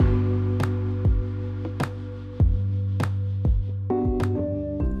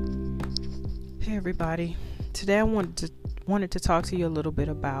everybody. Today I wanted to talk to you a little bit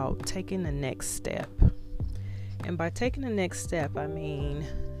about taking the next step. And by taking the next step, I mean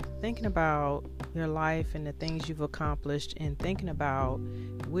thinking about your life and the things you've accomplished and thinking about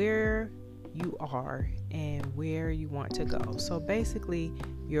where you are and where you want to go. So basically,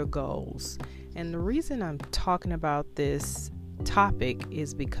 your goals. And the reason I'm talking about this topic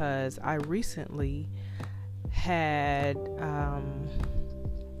is because I recently had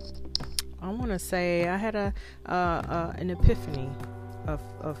I had an epiphany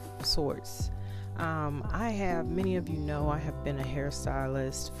of sorts. Many of you know, I have been a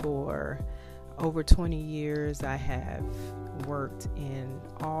hairstylist for over 20 years. I have worked in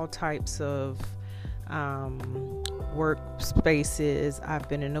all types of work spaces. I've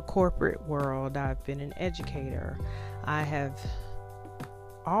been in the corporate world. I've been an educator. I have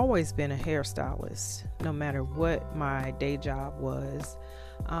always been a hairstylist, no matter what my day job was.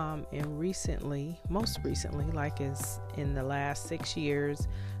 And most recently, like is in the last 6 years,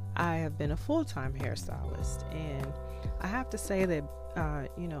 I have been a full-time hairstylist. And I have to say that,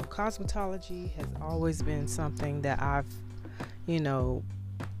 cosmetology has always been something that I've,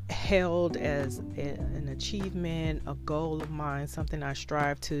 held as an achievement, a goal of mine, something I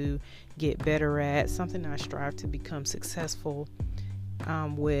strive to get better at, something I strive to become successful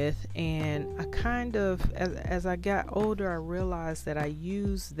with. And I kind of, as I got older, I realized that I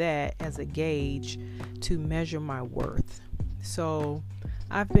used that as a gauge to measure my worth. So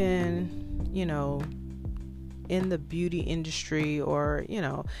I've been, in the beauty industry, or,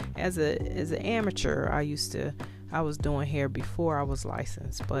 as an amateur, I was doing hair before I was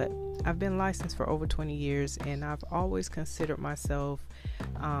licensed, but I've been licensed for over 20 years, and I've always considered myself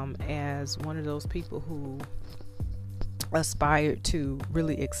as one of those people who aspired to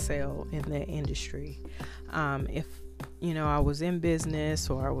really excel in that industry. If I was in business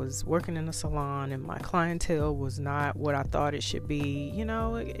or I was working in a salon and my clientele was not what I thought it should be,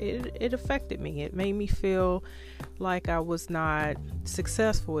 it affected me. It made me feel like I was not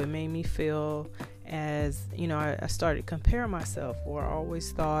successful. It made me feel as, I started comparing myself, or I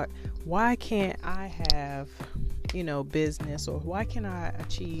always thought, why can't I have, business, or why can't I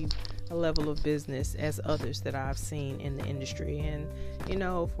achieve a level of business as others that I've seen in the industry? And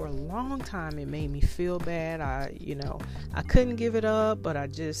for a long time it made me feel bad. I couldn't give it up, but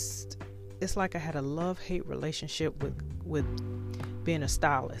it's like I had a love-hate relationship with being a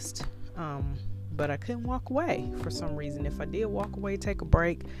stylist. But I couldn't walk away for some reason. If I did walk away, take a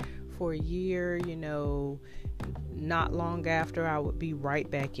break for a year, not long after, I would be right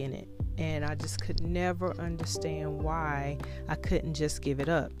back in it. And I just could never understand why I couldn't just give it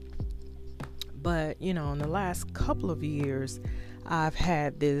up. But, in the last couple of years, I've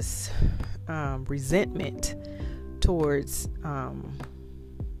had this resentment towards,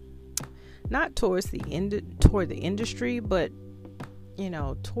 not toward the industry, but,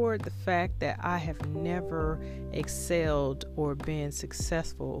 toward the fact that I have never excelled or been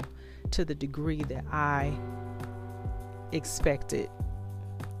successful to the degree that I expected.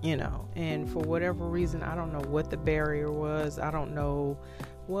 And for whatever reason, I don't know what the barrier was. I don't know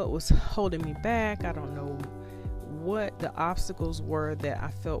what was holding me back. I don't know what the obstacles were that I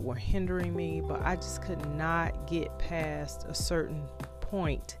felt were hindering me, but I just could not get past a certain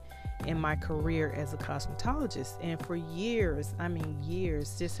point in my career as a cosmetologist. And for years,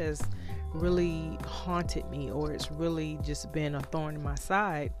 this has really haunted me, or it's really just been a thorn in my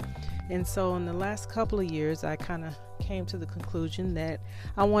side. And so in the last couple of years, I kind of came to the conclusion that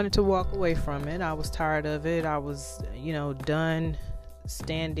I wanted to walk away from it. I was tired of it. I was, done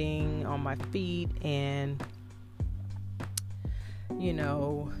standing on my feet and,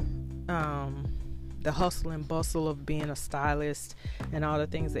 the hustle and bustle of being a stylist and all the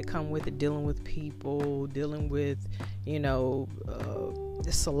things that come with it, dealing with people, dealing with,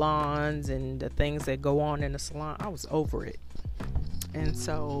 the salons and the things that go on in the salon. I was over it. And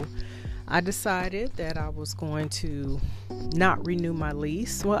so I decided that I was going to not renew my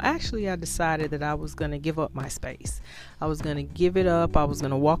lease. Well, actually, I decided that I was going to give up my space. I was going to give it up. I was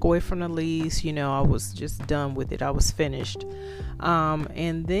going to walk away from the lease. I was just done with it. I was finished.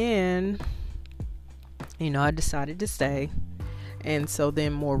 And then, I decided to stay. And so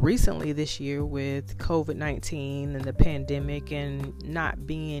then more recently this year, with COVID-19 and the pandemic and not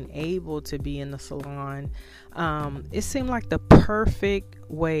being able to be in the salon, it seemed like the perfect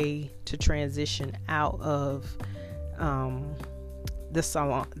way to transition out of the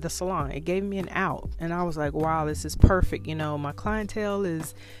salon. It gave me an out, and I was like, wow, this is perfect. My clientele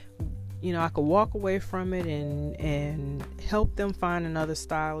is I could walk away from it and help them find another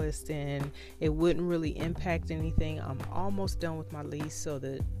stylist, and it wouldn't really impact anything. I'm almost done with my lease, so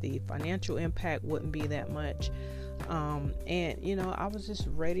the financial impact wouldn't be that much. I was just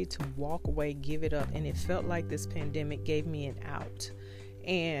ready to walk away, give it up, and it felt like this pandemic gave me an out.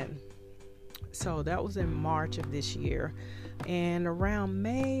 And so that was in March of this year. And around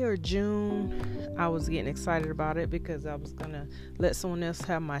May or June, I was getting excited about it because I was going to let someone else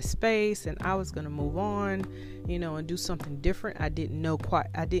have my space, and I was going to move on, and do something different. I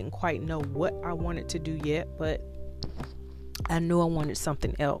didn't quite know what I wanted to do yet, but I knew I wanted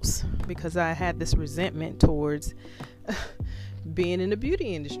something else because I had this resentment towards being in the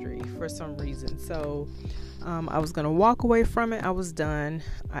beauty industry for some reason. So I was going to walk away from it. I was done.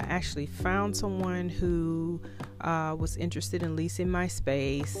 I actually found someone who was interested in leasing my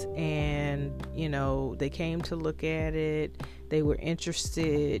space, and they came to look at it. They were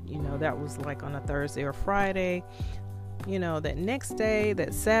interested. That was like on a Thursday or Friday. That next day,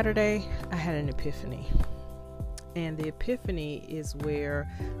 that Saturday, I had an epiphany. And the epiphany is where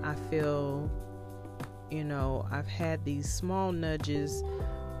I feel, I've had these small nudges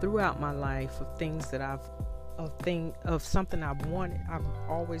throughout my life of things that of something I've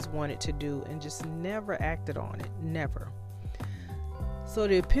always wanted to do, and just never acted on it. Never. So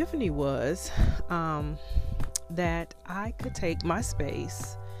the epiphany was that I could take my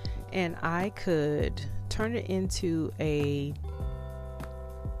space and I could turn it into a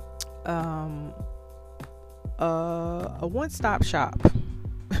one-stop shop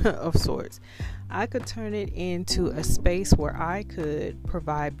of sorts. I could turn it into a space where I could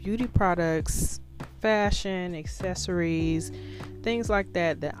provide beauty products, fashion, accessories, things like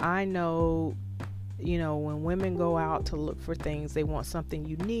that I know, when women go out to look for things, they want something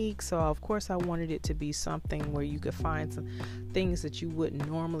unique. So of course I wanted it to be something where you could find some things that you wouldn't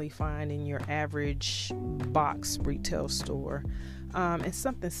normally find in your average box retail store. And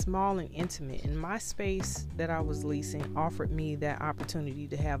something small and intimate. And my space that I was leasing offered me that opportunity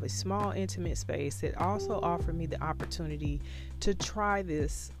to have a small, intimate space. It also offered me the opportunity to try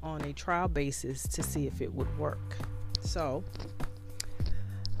this on a trial basis to see if it would work. So,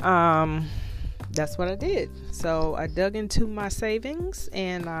 that's what I did. So I dug into my savings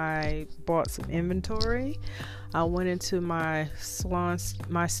and I bought some inventory. I went into my salon,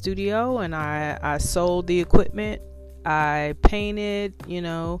 my studio, and I sold the equipment. I painted,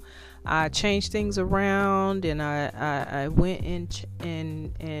 I changed things around, and I went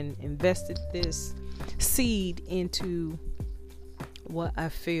and invested this seed into what I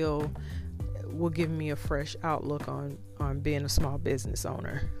feel will give me a fresh outlook on being a small business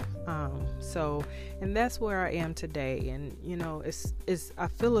owner. And that's where I am today. And, it's I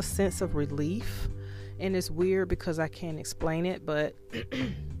feel a sense of relief, and it's weird because I can't explain it, but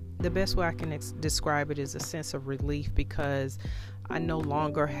the best way I can describe it is a sense of relief because I no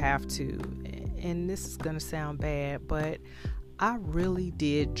longer have to, and this is going to sound bad, but I really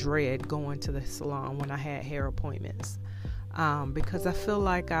did dread going to the salon when I had hair appointments, because I feel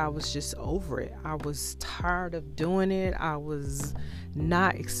like I was just over it. I was tired of doing it. I was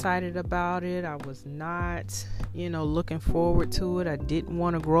not excited about it. I was not, looking forward to it. I didn't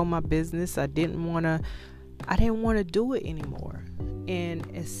want to grow my business. I didn't want to do it anymore. And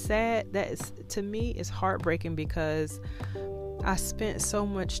it's sad, to me, it's heartbreaking because I spent so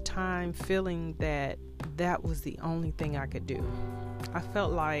much time feeling that was the only thing I could do. I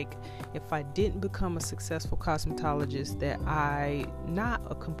felt like if I didn't become a successful cosmetologist, that not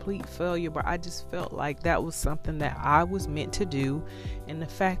a complete failure, but I just felt like that was something that I was meant to do. And the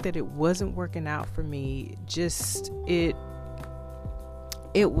fact that it wasn't working out for me,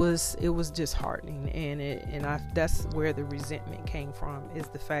 it was disheartening, and that's where the resentment came from, is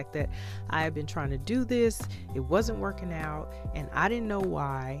the fact that I had been trying to do this, it wasn't working out, and I didn't know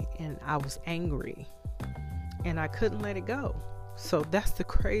why, and I was angry, and I couldn't let it go. So that's the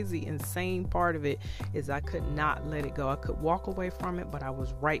crazy, insane part of it, is I could not let it go. I could walk away from it, but I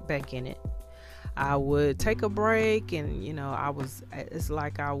was right back in it. I would take a break, and it's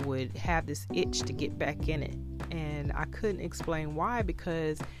like I would have this itch to get back in it, and I couldn't explain why,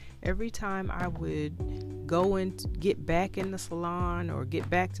 because every time I would go and get back in the salon or get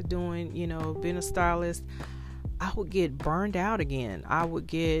back to doing, being a stylist, I would get burned out again. I would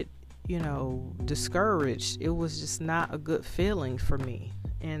get, discouraged. It was just not a good feeling for me,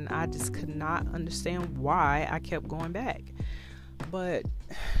 and I just could not understand why I kept going back. But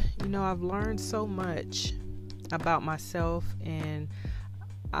I've learned so much about myself, and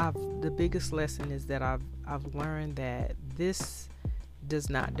the biggest lesson is that I've learned that this does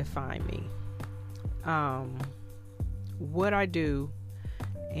not define me. What I do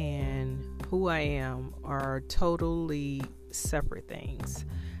and who I am are totally separate things.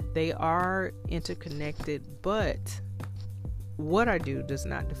 They are interconnected, but what I do does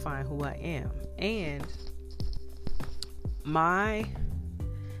not define who I am. And my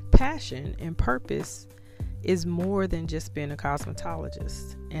passion and purpose is more than just being a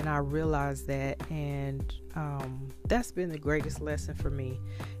cosmetologist. And I realize that, and that's been the greatest lesson for me,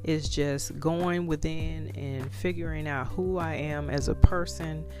 is just going within and figuring out who I am as a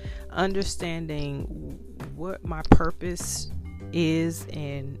person, understanding what my purpose is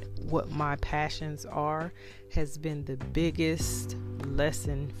and what my passions are, has been the biggest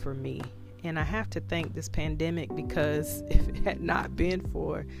lesson for me. And I have to thank this pandemic, because if it had not been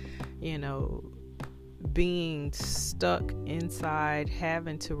for, being stuck inside,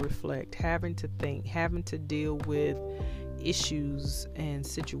 having to reflect, having to think, having to deal with issues and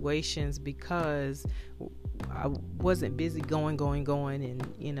situations, because I wasn't busy going,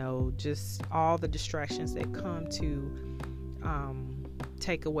 and, just all the distractions that come to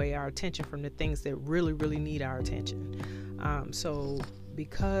take away our attention from the things that really, really need our attention. So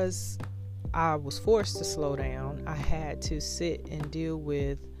because I was forced to slow down, I had to sit and deal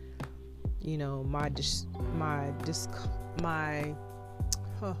with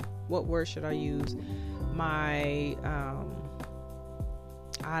what word should I use? I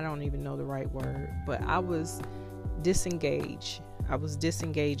don't even know the right word, but I was disengaged. I was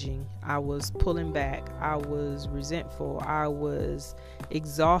disengaging. I was pulling back. I was resentful. I was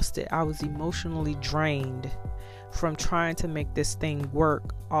exhausted. I was emotionally drained from trying to make this thing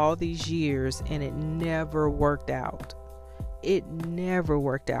work all these years, and it never worked out. It never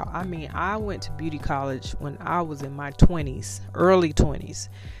worked out. I mean, I went to beauty college when I was in my 20s, early 20s.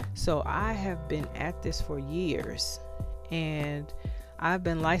 So I have been at this for years, and I've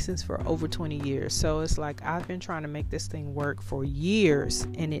been licensed for over 20 years. So it's like I've been trying to make this thing work for years,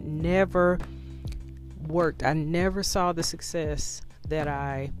 and it never worked. I never saw the success that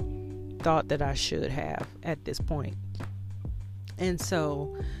I thought that I should have at this point. And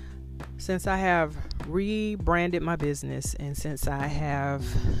so since I have rebranded my business, and since I have,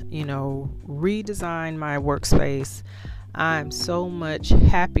 redesigned my workspace, I'm so much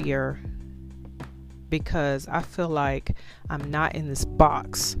happier, because I feel like I'm not in this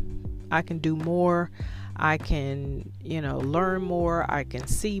box. I can do more. I can, learn more. I can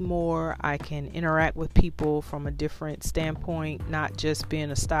see more. I can interact with people from a different standpoint, not just being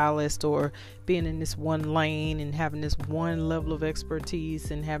a stylist or being in this one lane and having this one level of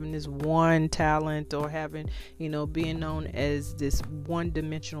expertise and having this one talent, or having, being known as this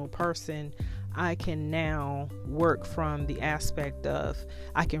one-dimensional person. I can now work from the aspect of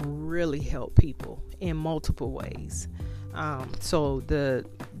I can really help people in multiple ways. So the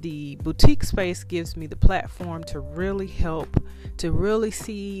boutique space gives me the platform to really help, to really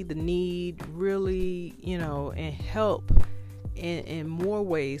see the need, really, and help in more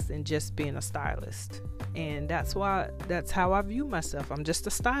ways than just being a stylist. And that's how I view myself. I'm just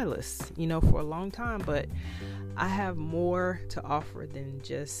a stylist, for a long time, but I have more to offer than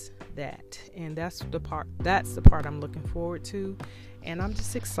just that. And that's the part I'm looking forward to. And I'm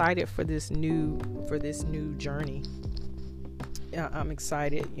just excited for this new journey. I'm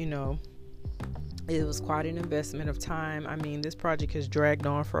excited. It was quite an investment of time. I mean, this project has dragged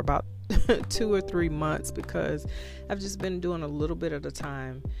on for about 2 or 3 months, because I've just been doing a little bit at a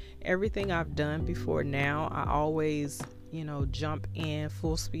time. Everything I've done before now, I always, jump in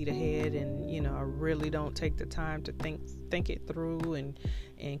full speed ahead, and, I really don't take the time to think it through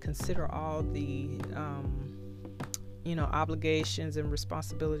and consider all the, obligations and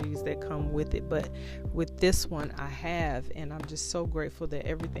responsibilities that come with it. But with this one, I have, and I'm just so grateful that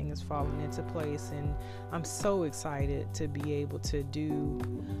everything is falling into place. And I'm so excited to be able to do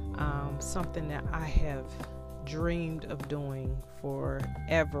something that I have dreamed of doing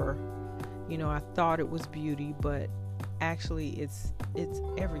forever. I thought it was beauty, but actually it's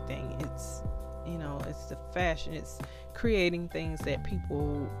everything. It's it's the fashion. It's creating things that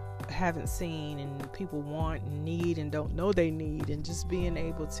people haven't seen and people want and need and don't know they need, and just being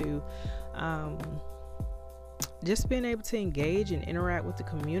able to engage and interact with the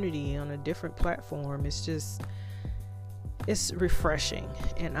community on a different platform. It's refreshing,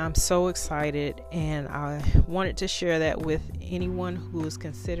 and I'm so excited, and I wanted to share that with anyone who is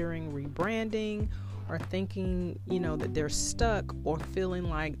considering rebranding, or thinking that they're stuck, or feeling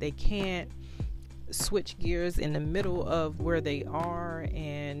like they can't switch gears in the middle of where they are,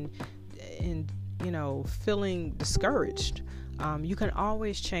 and feeling discouraged. You can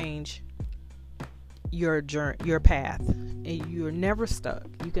always change your path, and you're never stuck.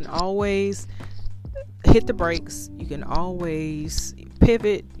 You can always hit the brakes. You can always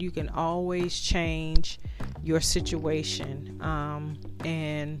pivot. You can always change your situation.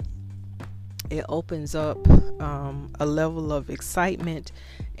 And it opens up a level of excitement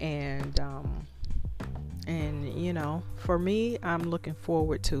and you know, for me, I'm looking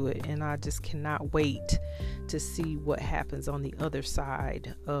forward to it, and I just cannot wait to see what happens on the other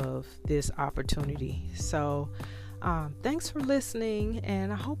side of this opportunity. So thanks for listening,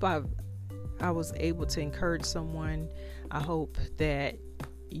 and I hope I was able to encourage someone. I hope that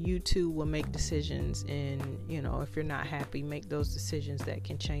you too will make decisions, and you know, if you're not happy, make those decisions that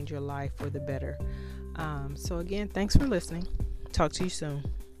can change your life for the better. So again, thanks for listening. Talk to you soon.